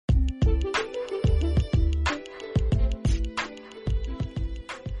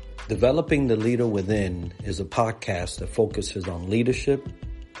Developing the Leader Within is a podcast that focuses on leadership,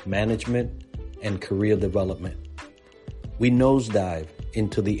 management, and career development. We nosedive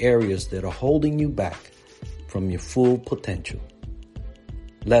into the areas that are holding you back from your full potential.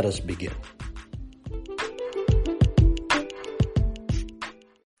 Let us begin.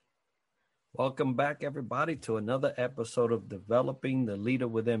 Welcome back, everybody, to another episode of Developing the Leader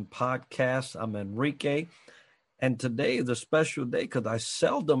Within podcast. I'm Enrique, and today is a special day because I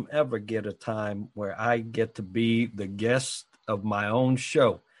seldom ever get a time where I get to be the guest of my own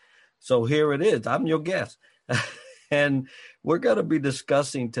show. So here it is. I'm your guest. And we're going to be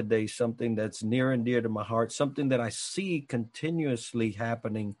discussing today something that's near and dear to my heart, something that I see continuously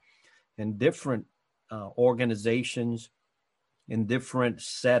happening in different organizations, in different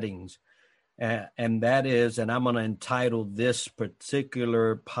settings. And that is, and I'm going to entitle this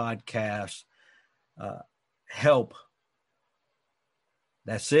particular podcast, Help.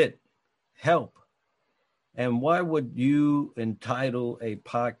 That's it. Help. And why would you entitle a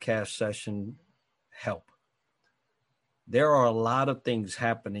podcast session Help? There are a lot of things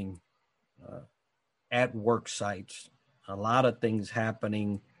happening at work sites, a lot of things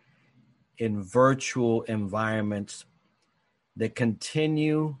happening in virtual environments that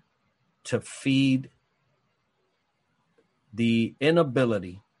continue to feed the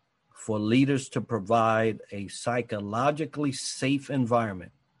inability for leaders to provide a psychologically safe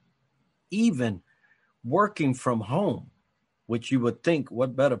environment, even working from home, which you would think,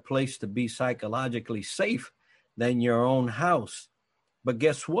 what better place to be psychologically safe than your own house. But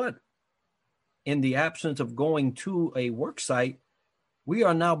guess what? In the absence of going to a work site, we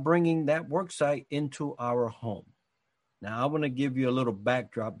are now bringing that work site into our home. Now, I want to give you a little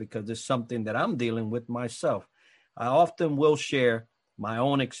backdrop because it's something that I'm dealing with myself. I often will share my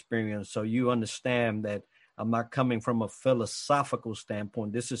own experience so you understand that I'm not coming from a philosophical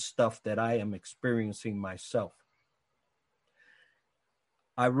standpoint. This is stuff that I am experiencing myself.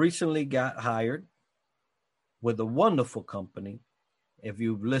 I recently got hired with a wonderful company. If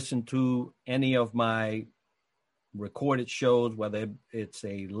you've listened to any of my recorded shows, whether it's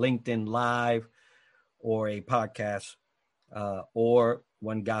a LinkedIn Live or a podcast, or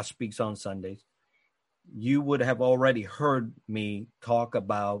when God Speaks on Sundays, you would have already heard me talk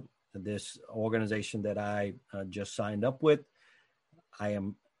about this organization that I just signed up with. I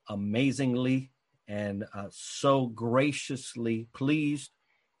am amazingly and so graciously pleased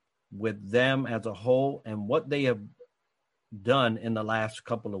with them as a whole and what they have done in the last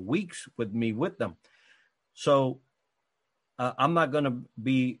couple of weeks with me with them. So I'm not going to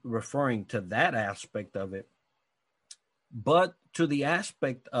be referring to that aspect of it, but to the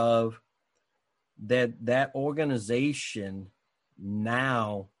aspect of that organization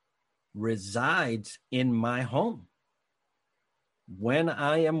now resides in my home. When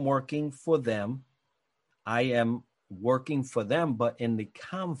I am working for them, I am working for them, but in the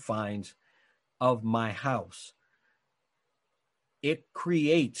confines of my house. It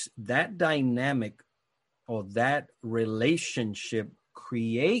creates that dynamic, or that relationship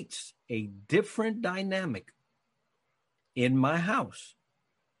creates a different dynamic in my house.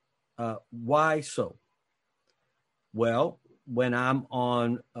 Why so? Well, when I'm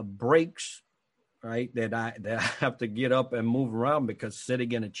on breaks, right, that I have to get up and move around because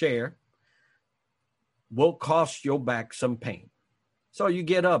sitting in a chair will cost your back some pain. So you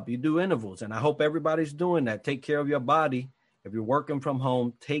get up, you do intervals, and I hope everybody's doing that. Take care of your body. If you're working from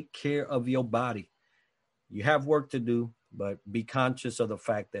home, take care of your body. You have work to do, but be conscious of the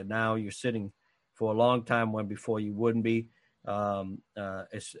fact that now you're sitting for a long time when before you wouldn't be.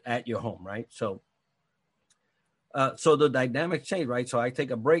 It's at your home, right? So the dynamics change, right? So I take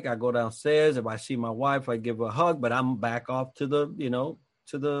a break, I go downstairs. If I see my wife, I give her a hug, but I'm back off to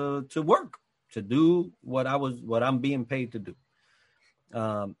work, to do what I'm being paid to do.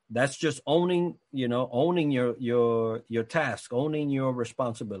 That's just owning your task, owning your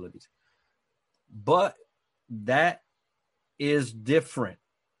responsibilities. But that is different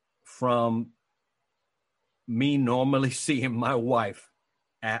from me normally seeing my wife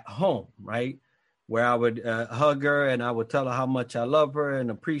at home, right? Where I would hug her and I would tell her how much I love her and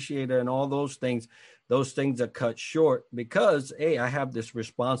appreciate her and all those things. Those things are cut short because, hey, I have this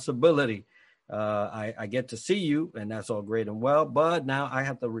responsibility. I get to see you, and that's all great and well, but now I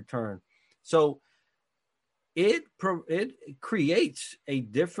have to return. So it creates a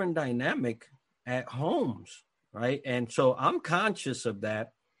different dynamic at homes, right? And so I'm conscious of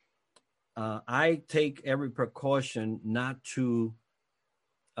that. I take every precaution not to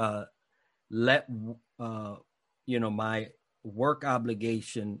let my work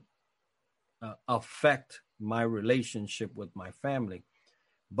obligation affect my relationship with my family.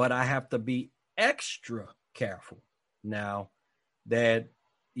 but I have to be extra careful now that,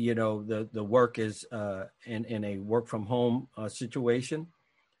 the work is in a work from home situation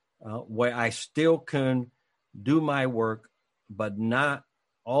where I still can do my work, but not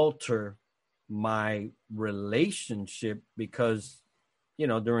alter my relationship because,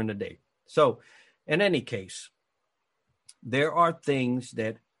 during the day. So in any case, there are things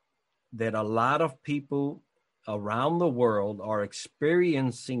that a lot of people around the world are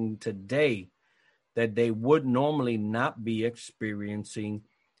experiencing today that they would normally not be experiencing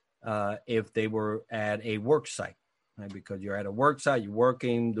if they were at a work site, right? Because you're at a work site, you're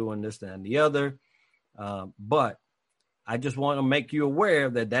working, doing this, that, and the other. But I just want to make you aware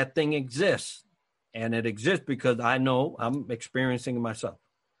that thing exists, and it exists because I know I'm experiencing it myself.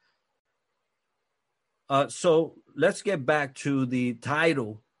 So let's get back to the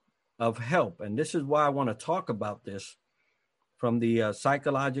title of help. And this is why I want to talk about this from the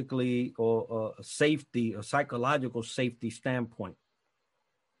psychologically or safety or psychological safety standpoint.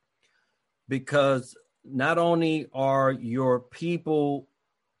 Because not only are your people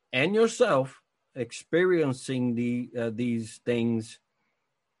and yourself experiencing these things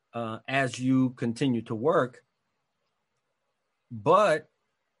as you continue to work, but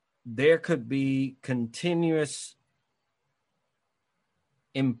there could be continuous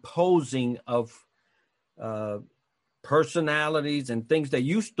imposing of personalities and things that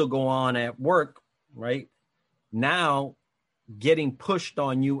used to go on at work, right? Now getting pushed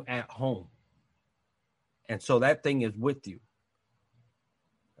on you at home. And so that thing is with you.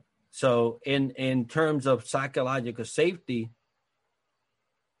 So in terms of psychological safety,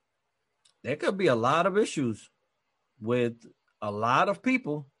 there could be a lot of issues with a lot of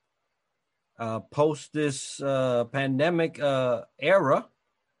people post this pandemic era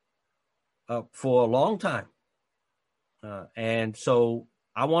for a long time. And so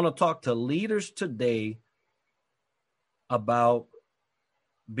I want to talk to leaders today about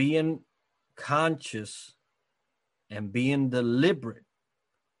being conscious and being deliberate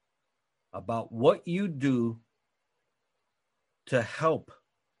about what you do to help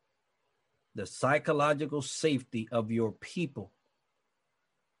the psychological safety of your people.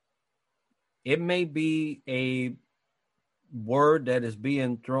 It may be a word that is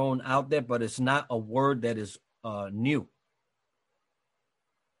being thrown out there, but it's not a word that is new.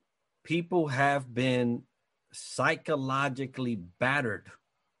 People have been psychologically battered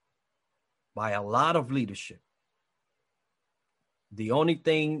by a lot of leadership. The only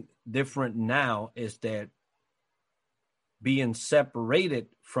thing different now is that being separated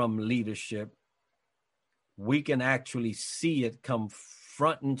from leadership, we can actually see it come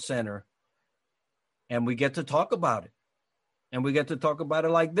front and center, and we get to talk about it. And we get to talk about it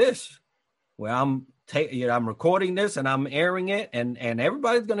like this, where I'm recording this and I'm airing it, and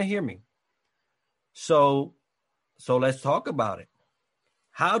everybody's going to hear me. So let's talk about it.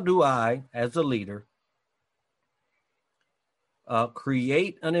 How do I, as a leader,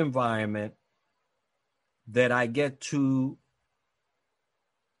 create an environment that I get to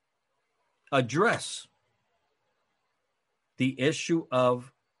address the issue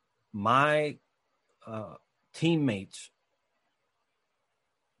of my teammates,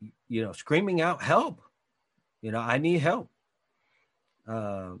 screaming out, help, I need help.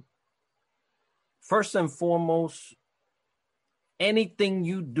 First and foremost, anything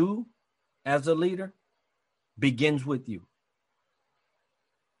you do as a leader begins with you.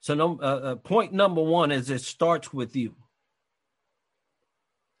 So point number one is it starts with you.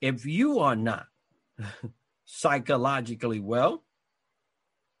 If you are not psychologically well,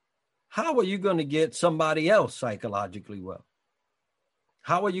 how are you going to get somebody else psychologically well?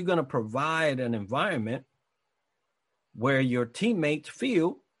 How are you going to provide an environment where your teammates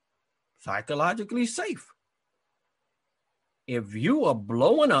feel psychologically safe? If you are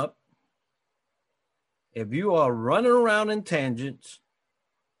blowing up, if you are running around in tangents,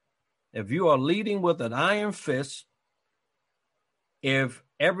 if you are leading with an iron fist, if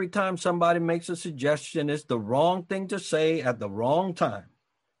every time somebody makes a suggestion, it's the wrong thing to say at the wrong time,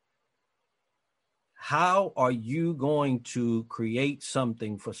 how are you going to create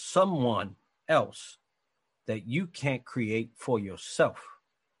something for someone else that you can't create for yourself?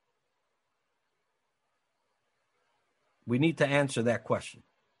 We need to answer that question.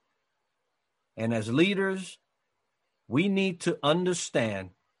 And as leaders, we need to understand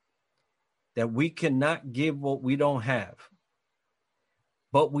that we cannot give what we don't have.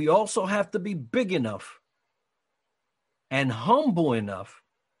 But we also have to be big enough and humble enough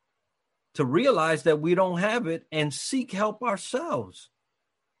to realize that we don't have it and seek help ourselves.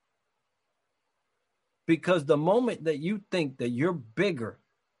 Because the moment that you think that you're bigger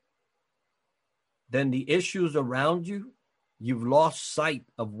then the issues around you, you've lost sight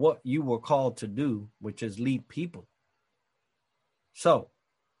of what you were called to do, which is lead people. So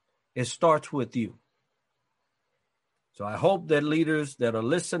it starts with you. So I hope that leaders that are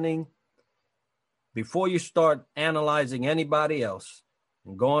listening, before you start analyzing anybody else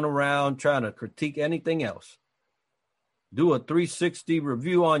and going around trying to critique anything else, do a 360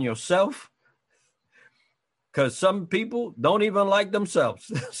 review on yourself, because some people don't even like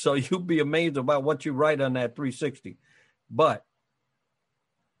themselves. So you'll be amazed about what you write on that 360. But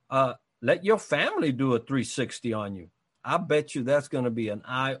let your family do a 360 on you. I bet you that's going to be an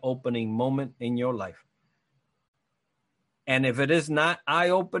eye-opening moment in your life. And if it is not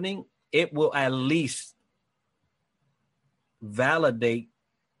eye-opening, it will at least validate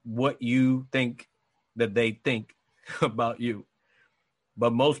what you think that they think about you.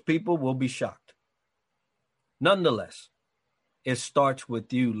 But most people will be shocked. Nonetheless, it starts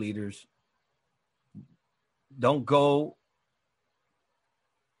with you, leaders. Don't go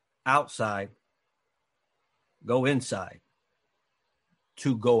outside. Go inside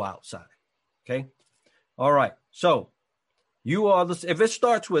to go outside. Okay? All right. So you are if it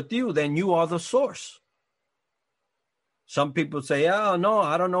starts with you, then you are the source. Some people say, oh, no,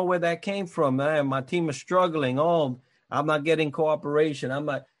 I don't know where that came from. My team is struggling. Oh, I'm not getting cooperation. I'm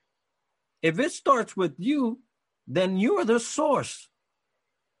not. If it starts with you, then you're the source.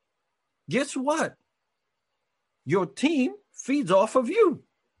 Guess what? Your team feeds off of you.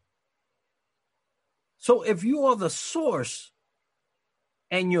 So if you are the source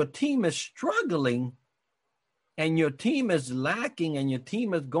and your team is struggling and your team is lacking and your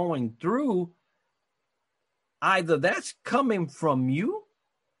team is going through, either that's coming from you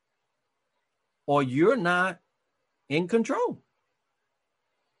or you're not in control.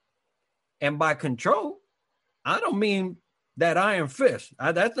 And by control, I don't mean that iron fist.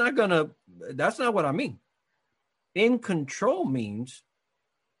 That's not what I mean. In control means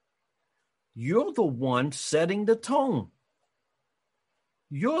you're the one setting the tone.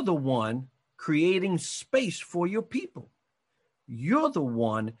 You're the one creating space for your people. You're the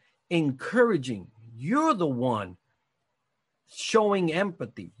one encouraging. You're the one showing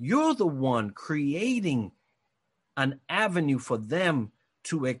empathy. You're the one creating an avenue for them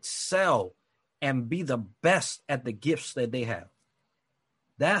to excel and be the best at the gifts that they have.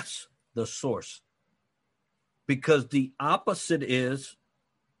 That's the source. Because the opposite is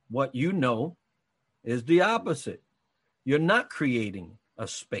what you know is the opposite. You're not creating a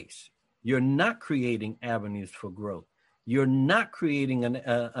space. You're not creating avenues for growth. You're not creating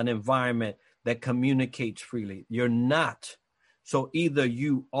an environment that communicates freely. You're not. So either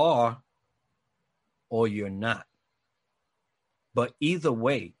you are or you're not. But either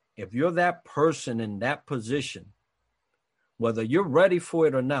way, if you're that person in that position, whether you're ready for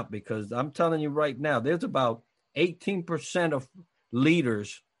it or not, because I'm telling you right now, there's about 18% of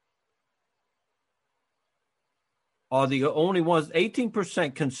leaders are the only ones,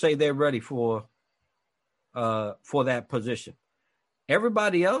 18% can say they're ready for that position.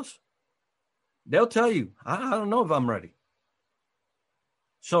 Everybody else, they'll tell you, I don't know if I'm ready.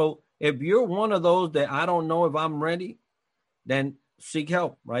 So if you're one of those that I don't know if I'm ready, then seek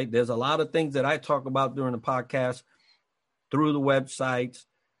help, right? There's a lot of things that I talk about during the podcast, through the websites,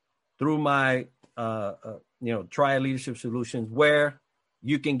 through my, Triad Leadership Solutions, where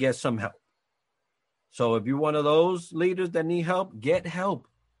you can get some help. So if you're one of those leaders that need help, get help.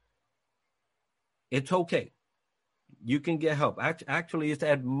 It's okay. You can get help. Actually, it's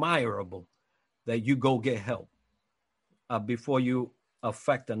admirable that you go get help before you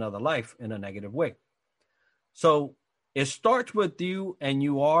affect another life in a negative way. So it starts with you, and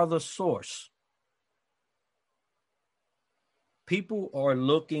you are the source. People are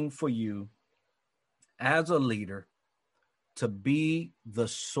looking for you as a leader to be the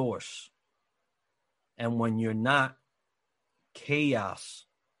source. And when you're not, chaos,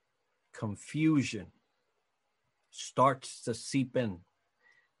 confusion starts to seep in.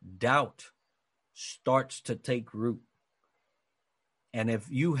 Doubt starts to take root. And if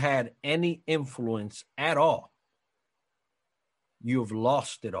you had any influence at all, you've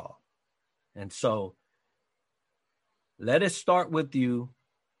lost it all. And so let it start with you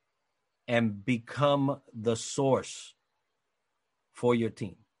and become the source for your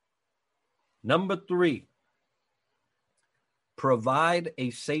team. Number 3, provide a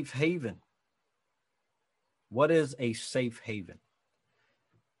safe haven. What is a safe haven?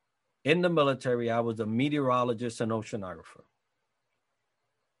 In the military, I was a meteorologist and oceanographer.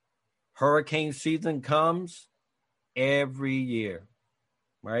 Hurricane season comes every year,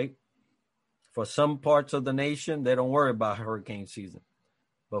 right? For some parts of the nation, they don't worry about hurricane season.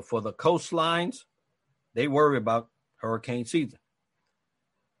 But for the coastlines, They worry about hurricane season.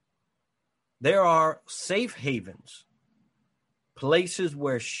 There are safe havens, places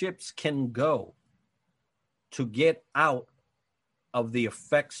where ships can go to get out of the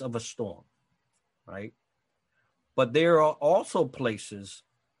effects of a storm, right? But there are also places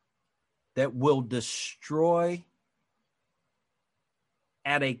that will destroy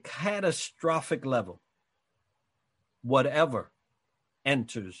at a catastrophic level whatever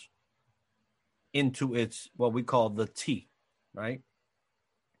enters into its, what we call the T, right?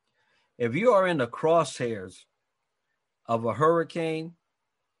 If you are in the crosshairs of a hurricane,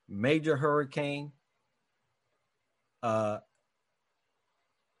 major hurricane, I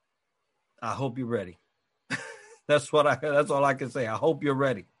hope you're ready. That's all I can say. I hope you're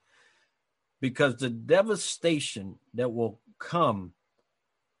ready. Because the devastation that will come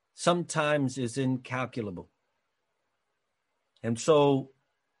sometimes is incalculable. And so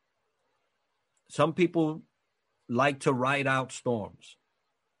some people like to ride out storms.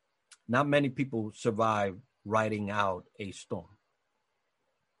 Not many people survive riding out a storm.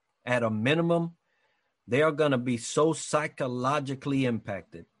 At a minimum, they are going to be so psychologically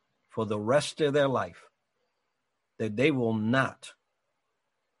impacted for the rest of their life that they will not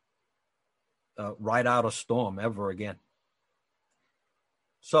ride out a storm ever again.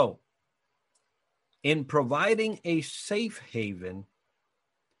 So, in providing a safe haven,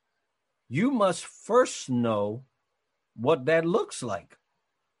 you must first know what that looks like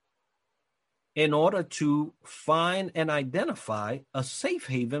in order to find and identify a safe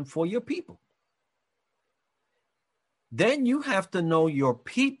haven for your people. Then you have to know your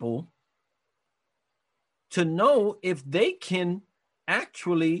people to know if they can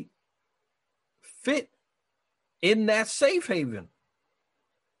actually fit in that safe haven.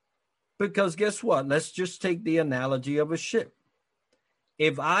 Because guess what? Let's just take the analogy of a ship.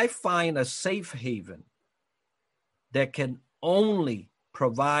 If I find a safe haven that can only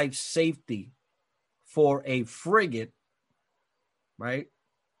provide safety for a frigate, right,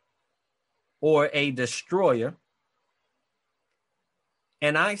 or a destroyer,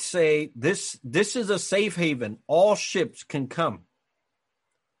 and I say this is a safe haven, all ships can come,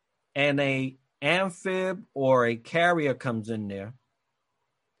 and a amphib or a carrier comes in there,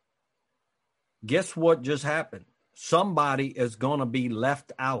 guess what just happened? Somebody is going to be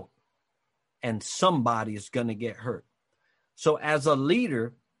left out and somebody is going to get hurt. So as a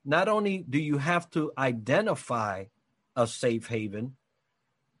leader, not only do you have to identify a safe haven,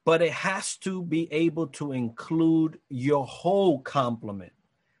 but it has to be able to include your whole complement,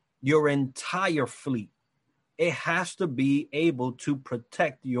 your entire fleet. It has to be able to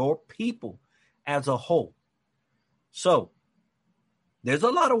protect your people as a whole. So there's a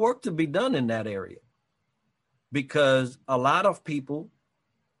lot of work to be done in that area because a lot of people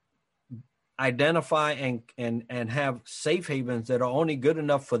identify and have safe havens that are only good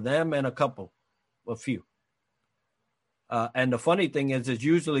enough for them and a few. And the funny thing is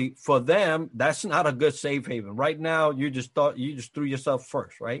usually for them, that's not a good safe haven. Right now, you just threw yourself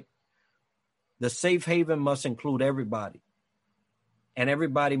first, right? The safe haven must include everybody, and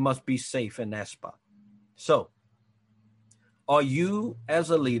everybody must be safe in that spot. So, are you as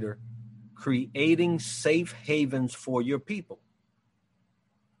a leader creating safe havens for your people?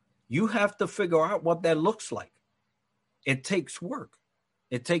 You have to figure out what that looks like. It takes work.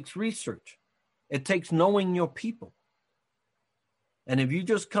 It takes research. It takes knowing your people. And if you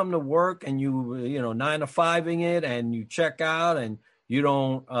just come to work and you 9-to-5ing it and you check out and you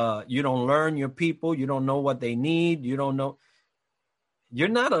don't learn your people, you don't know what they need, you're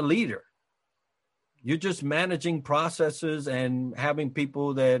not a leader. You're just managing processes and having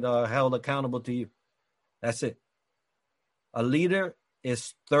people that are held accountable to you. That's it. A leader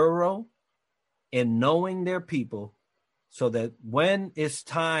is thorough in knowing their people so that when it's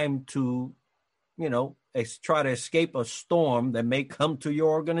time to, try to escape a storm that may come to your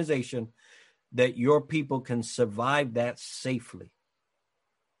organization, that your people can survive that safely.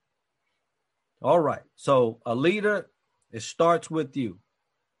 All right. So a leader, it starts with you.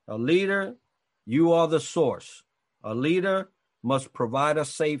 A leader, you are the source. A leader must provide a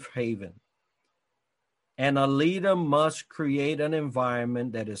safe haven. And a leader must create an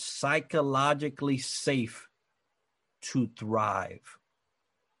environment that is psychologically safe to thrive.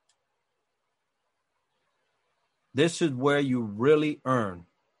 This is where you really earn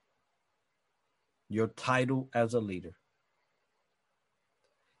your title as a leader.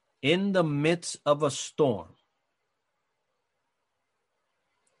 In the midst of a storm,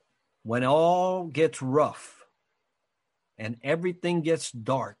 when all gets rough and everything gets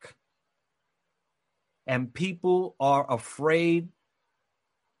dark and people are afraid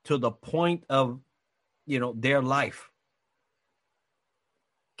to the point of their life.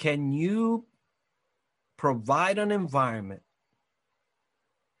 Can you provide an environment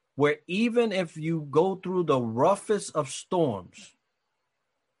where even if you go through the roughest of storms,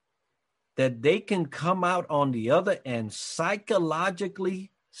 that they can come out on the other end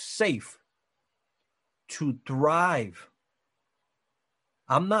psychologically safe to thrive?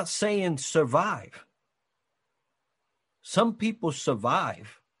 I'm not saying survive. Some people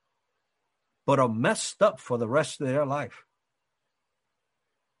survive, but are messed up for the rest of their life.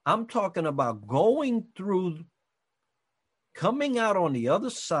 I'm talking about going through, coming out on the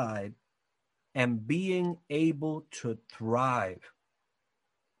other side and being able to thrive.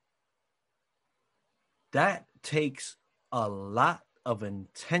 That takes a lot of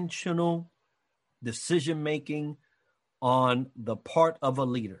intentional decision-making on the part of a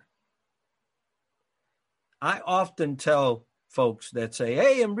leader. I often tell folks that say,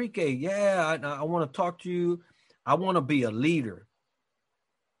 hey, Enrique, yeah, I want to talk to you. I want to be a leader.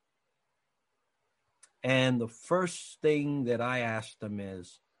 And the first thing that I ask them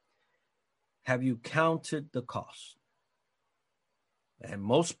is, have you counted the cost? And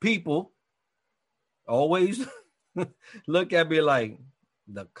most people always look at me like,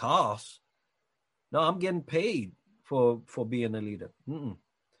 the cost? No, I'm getting paid for being a leader.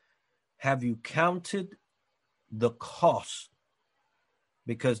 Have you counted the cost?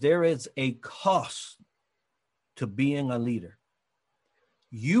 Because there is a cost to being a leader.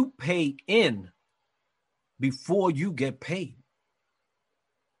 You pay in before you get paid.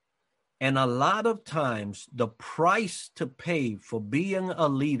 And a lot of times the price to pay for being a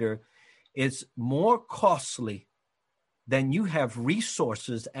leader is more costly than you have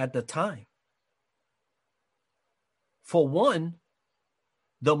resources at the time. For one,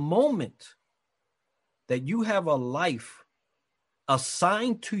 the moment that you have a life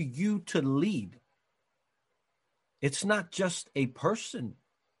assigned to you to lead, it's not just a person.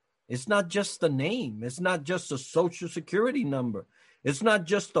 It's not just a name. It's not just a social security number. It's not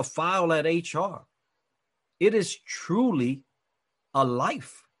just a file at HR. It is truly a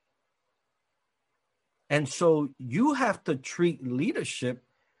life. And so you have to treat leadership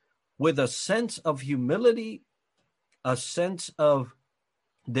with a sense of humility, a sense of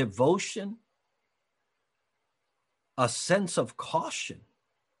devotion, a sense of caution.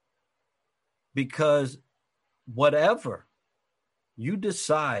 Because whatever you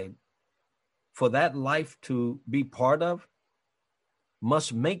decide for that life to be part of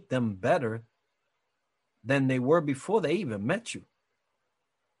must make them better than they were before they even met you.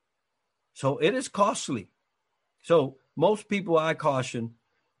 So it is costly. So most people I caution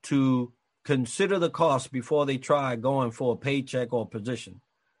to consider the cost before they try going for a paycheck or a position.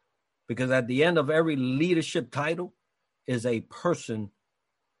 Because at the end of every leadership title is a person,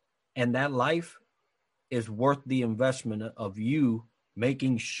 and that life is worth the investment of you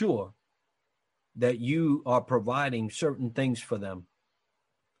making sure that you are providing certain things for them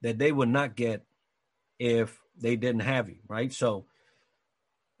that they would not get if they didn't have you, right? So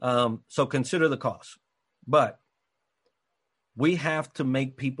consider the cost. But we have to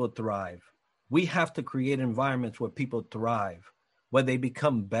make people thrive. We have to create environments where people thrive, where they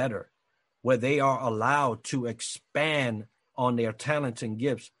become better, where they are allowed to expand on their talents and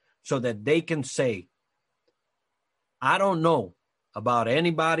gifts so that they can say, I don't know about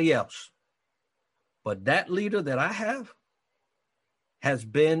anybody else, but that leader that I have has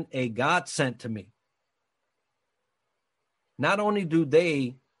been a godsend to me. Not only do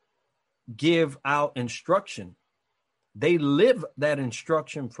they give out instruction, they live that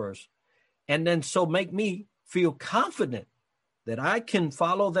instruction first, and then so make me feel confident that I can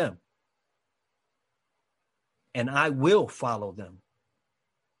follow them. And I will follow them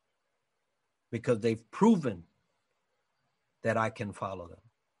because they've proven that I can follow them.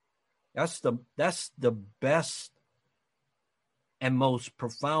 That's the best and most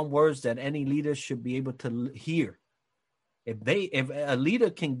profound words that any leader should be able to hear. If a leader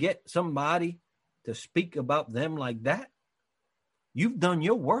can get somebody to speak about them like that, you've done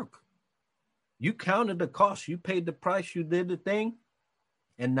your work. You counted the cost, you paid the price, you did the thing,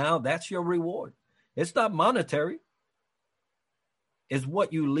 and now that's your reward. It's not monetary. It's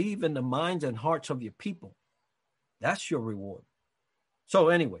what you leave in the minds and hearts of your people. That's your reward. So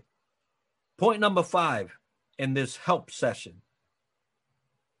anyway, point number 5 in this help session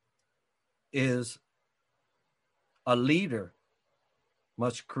is a leader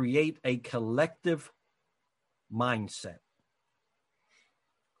must create a collective mindset.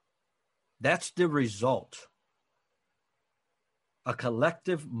 That's the result. A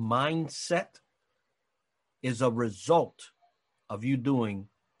collective mindset is a result of you doing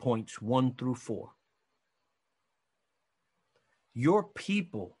points 1 through 4. your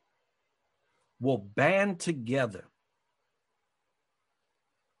people will band together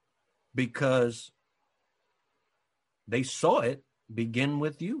because they saw it begin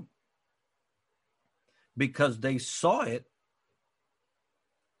with you. Because they saw it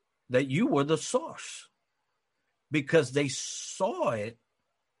that you were the source. Because they saw it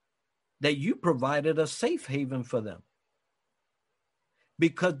that you provided a safe haven for them.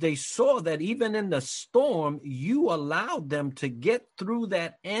 Because they saw that even in the storm, you allowed them to get through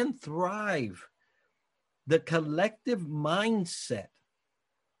that and thrive. The collective mindset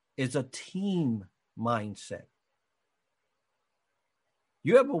is a team mindset.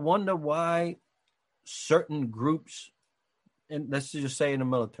 You ever wonder why certain groups, and let's just say in the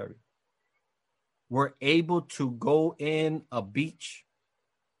military, were able to go in a beach,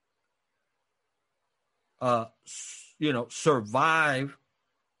 survive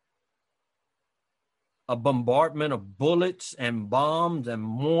a bombardment of bullets and bombs and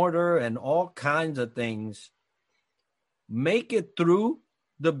mortar and all kinds of things, make it through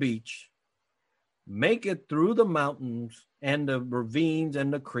the beach, make it through the mountains and the ravines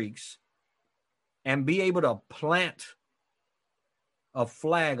and the creeks, and be able to plant a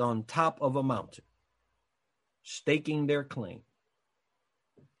flag on top of a mountain, staking their claim.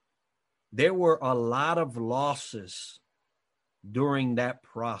 There were a lot of losses during that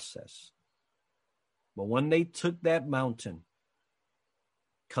process. But when they took that mountain,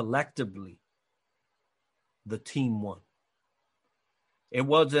 collectively, the team won. It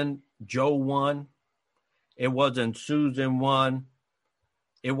wasn't Joe won. It wasn't Susan won.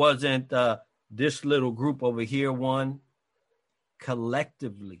 It wasn't this little group over here won.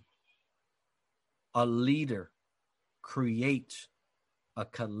 Collectively, a leader creates a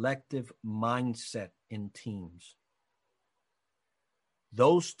collective mindset in teams.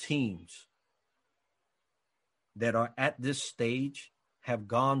 Those teams that are at this stage have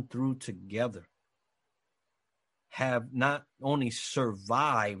gone through together, have not only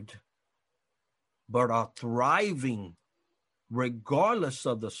survived, but are thriving regardless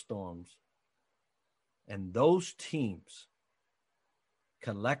of the storms. And those teams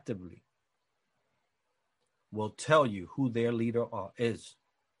collectively will tell you who their leader is,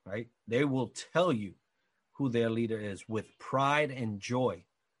 right? They will tell you who their leader is with pride and joy.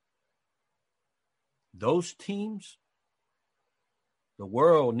 Those teams, the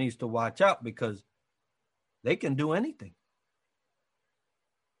world needs to watch out because they can do anything.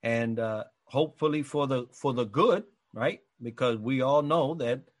 And hopefully for the good, right? Because we all know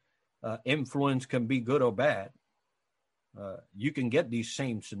that influence can be good or bad. You can get these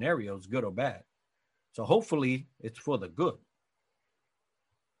same scenarios, good or bad. So hopefully it's for the good.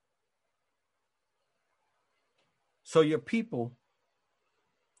 So your people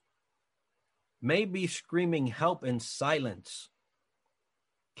may be screaming help in silence.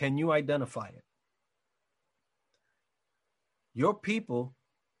 Can you identify it? Your people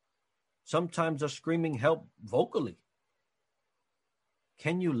sometimes are screaming help vocally.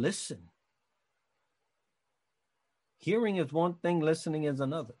 Can you listen? Hearing is one thing, listening is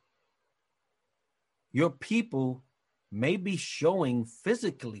another. Your people may be showing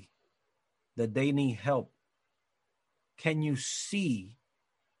physically that they need help. Can you see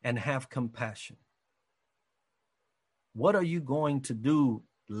and have compassion? What are you going to do,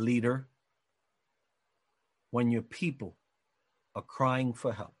 leader, when your people are crying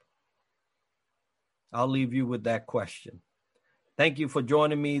for help? I'll leave you with that question. Thank you for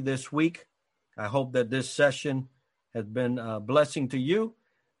joining me this week. I hope that this session has been a blessing to you.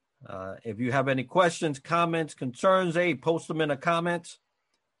 If you have any questions, comments, concerns, post them in the comments.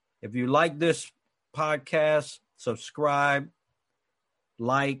 If you like this podcast, subscribe,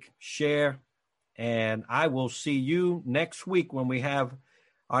 like, share, and I will see you next week when we have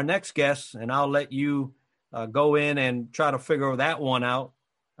our next guest, and I'll let you go in and try to figure that one out.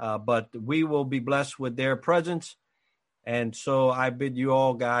 But we will be blessed with their presence. And so I bid you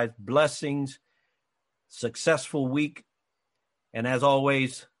all, guys, blessings, successful week, and as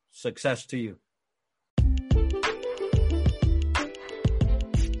always, success to you.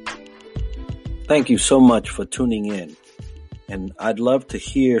 Thank you so much for tuning in. And I'd love to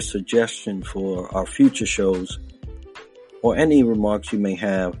hear suggestions for our future shows or any remarks you may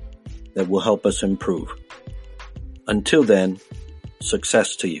have that will help us improve. Until then,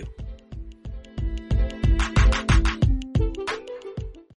 success to you.